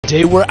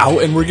Today we're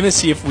out and we're going to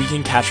see if we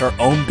can catch our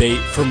own bait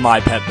for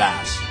my pet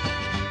bass.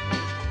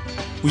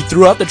 We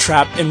threw out the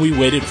trap and we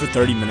waited for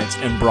 30 minutes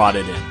and brought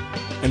it in.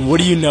 And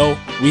what do you know?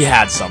 We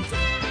had something.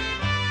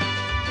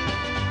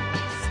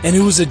 And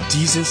it was a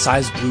decent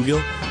sized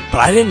bluegill,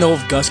 but I didn't know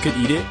if Gus could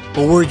eat it,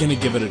 but we're going to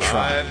give it a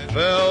try.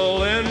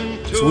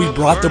 So we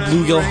brought the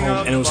bluegill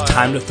home and it was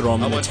time to throw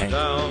him in the tank.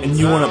 And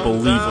you wouldn't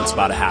believe what's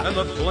about to happen.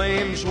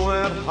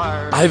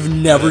 I've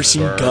never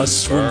seen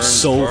Gus swim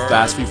so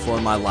fast before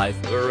in my life,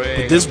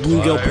 but this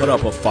bluegill put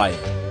up a fight.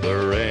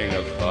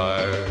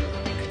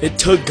 It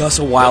took Gus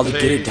a while to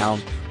get it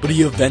down, but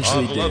he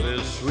eventually did.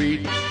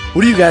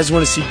 What do you guys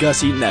want to see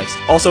Gus eat next?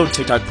 Also,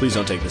 TikTok, please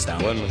don't take this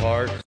down.